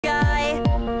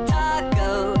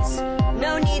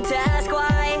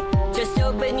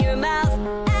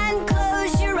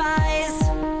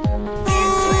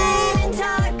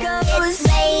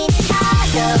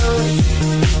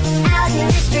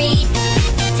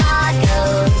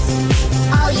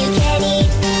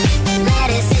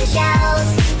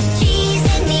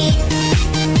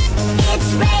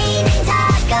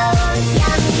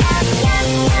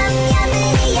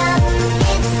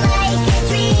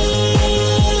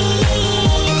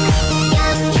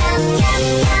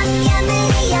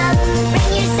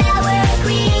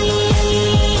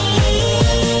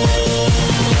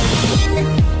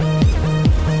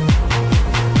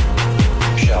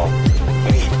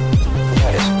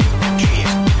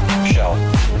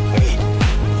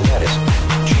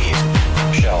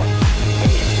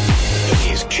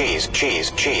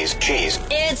cheese.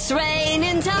 It's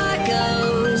raining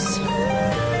tacos.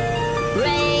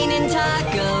 Raining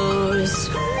tacos.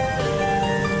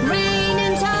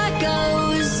 Raining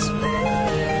tacos.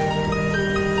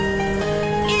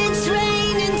 It's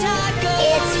raining tacos.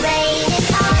 It's raining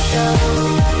tacos.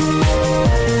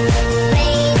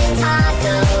 Raining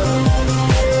tacos.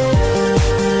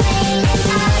 Raining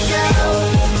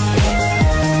tacos.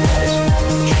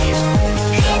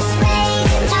 It's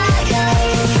raining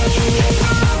tacos.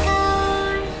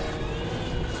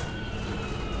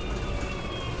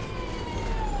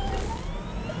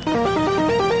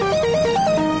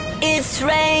 It's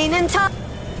raining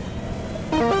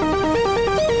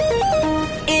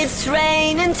It's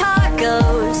raining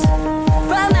tacos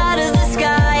from out of the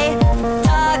sky.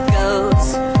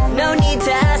 Tacos, no need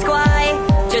to ask why.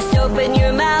 Just open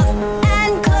your mouth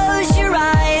and close your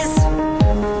eyes.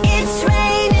 It's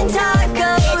raining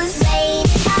tacos. It's raining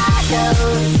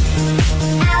tacos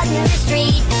out in the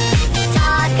street.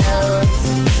 Tacos,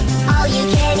 all you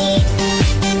can eat.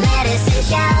 Lettuce and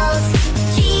shells,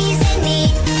 cheese and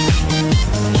meat.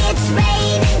 It's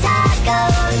raining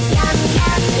tacos. Yum,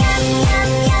 yum, yum, yum,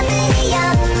 yummity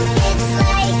yum. It's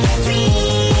like a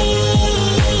dream.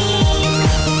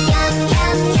 Yum,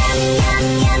 yum, yum, yum,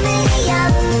 yummity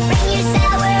yum. Bring your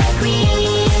sour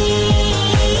cream.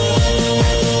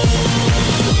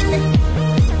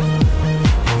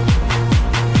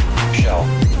 Shell,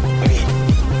 meat,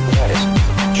 lettuce,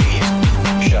 cheese.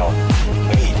 Shell,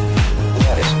 meat,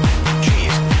 lettuce,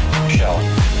 cheese. Shell,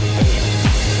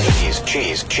 meat,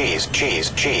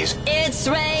 cheese. It's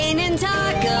raining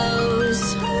tacos.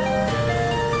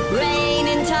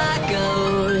 Raining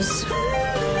tacos.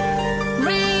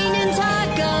 Raining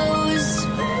tacos.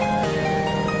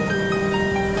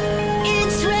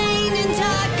 It's raining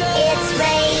tacos. It's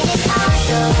raining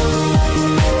tacos.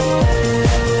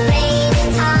 Raining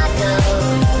tacos.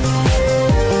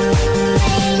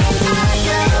 Raining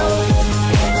tacos.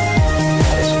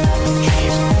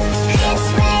 It's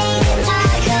raining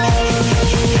tacos.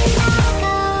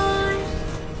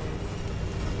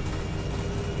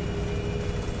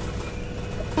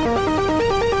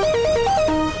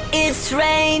 It's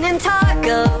raining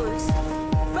tacos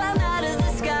from out of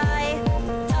the sky.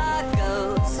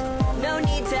 Tacos, no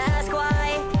need to ask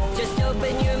why. Just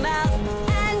open your mouth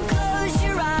and close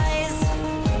your eyes.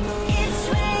 It's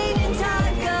raining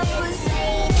tacos.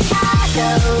 Raining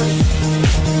tacos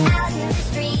out in the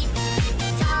street.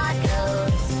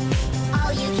 Tacos,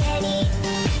 all you can eat.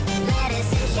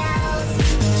 Lettuce and shells,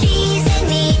 cheese and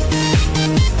meat.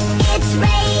 It's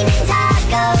raining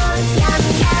tacos. Yum,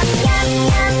 yum, yum,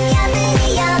 yum, yummity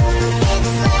yum.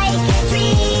 It's like a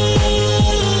dream.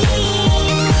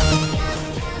 Yum, yum,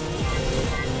 yum, yum,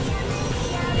 yummity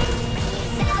yum.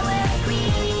 Sour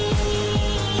cream.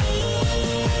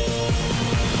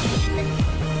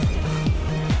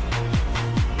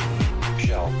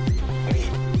 Shell,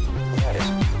 meat,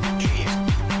 lettuce, cheese.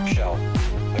 Shell,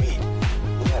 meat,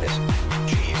 lettuce,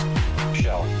 cheese.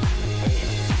 Shell,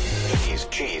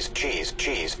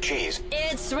 meat, cheese.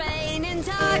 It's raining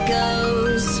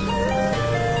tacos.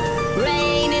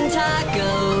 Raining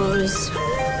tacos.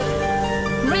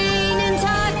 Raining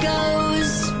tacos.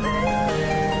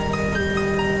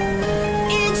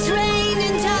 It's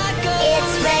raining tacos.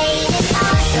 It's raining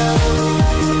tacos.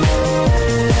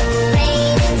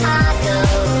 Raining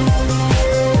tacos.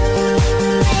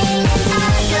 Raining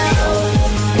tacos.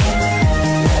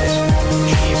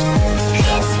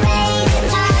 It's raining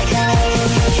tacos.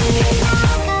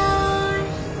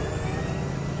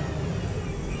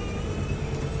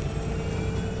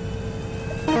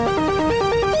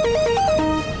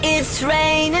 It's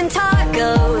raining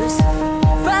tacos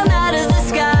from out of the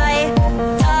sky.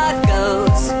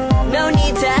 Tacos, no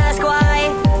need to ask why.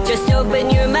 Just open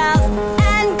your mouth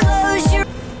and close your.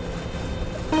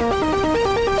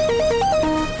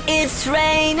 It's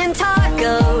raining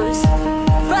tacos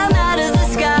from out of the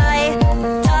sky.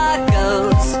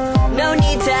 Tacos, no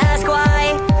need to ask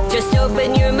why. Just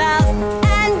open your mouth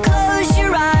and close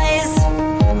your eyes.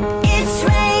 It's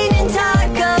raining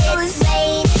tacos. It's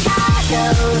raining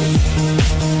tacos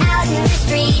out in the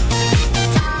street.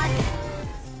 Tacos,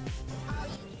 all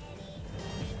you can eat.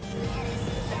 Lettuce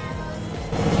and shells,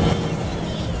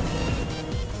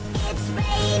 it's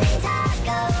raining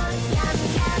tacos. Yum,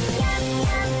 yum, yum,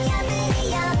 yum, yummity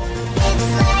yum. It's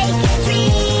like a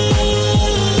dream.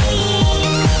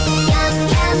 Yum,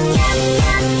 yum, yum,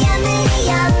 yum, yummity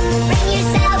yum. Bring your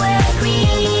sour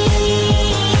cream.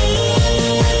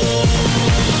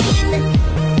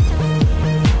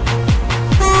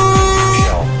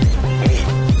 Shell, meat,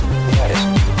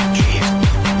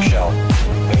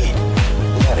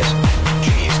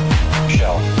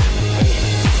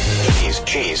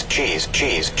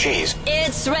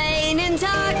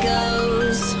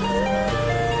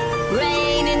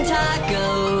 raining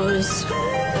tacos.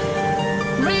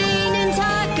 Raining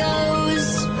tacos.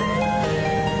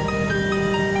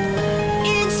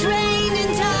 It's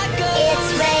raining tacos.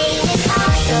 It's raining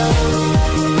tacos.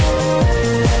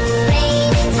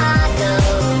 Raining tacos.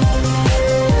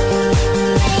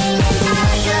 Raining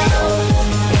tacos.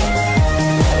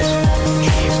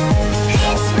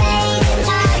 It's raining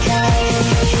tacos.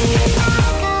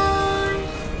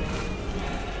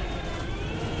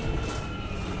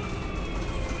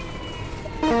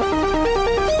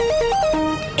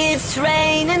 It's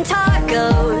raining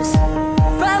tacos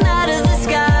from out of the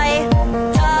sky.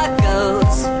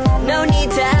 Tacos, no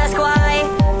need to ask why.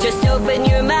 Just open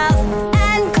your mouth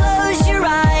and close your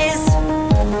eyes.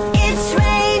 It's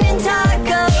raining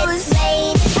tacos. It's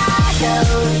raining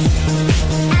tacos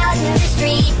out in the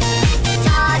street.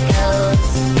 Tacos,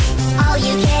 all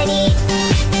you can eat.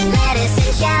 Lettuce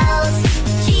and shells,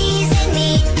 cheese and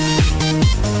meat.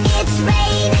 It's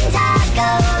raining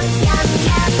tacos. Yum,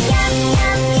 yum, yum,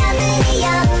 yum, yummity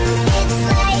yum. It's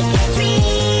like a dream.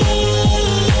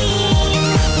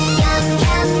 Yum,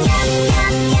 yum, yum,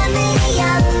 yum, yummity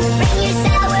yum. Bring your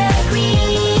sour cream.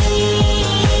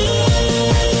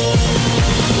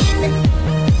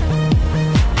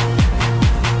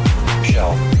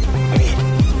 Shell, meat,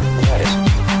 lettuce,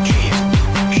 cheese,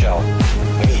 shell,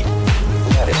 meat,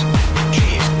 lettuce,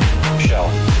 cheese, shell,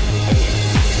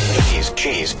 meat,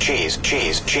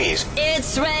 cheese.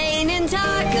 It's raining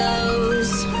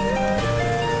tacos.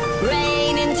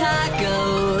 Raining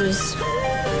tacos.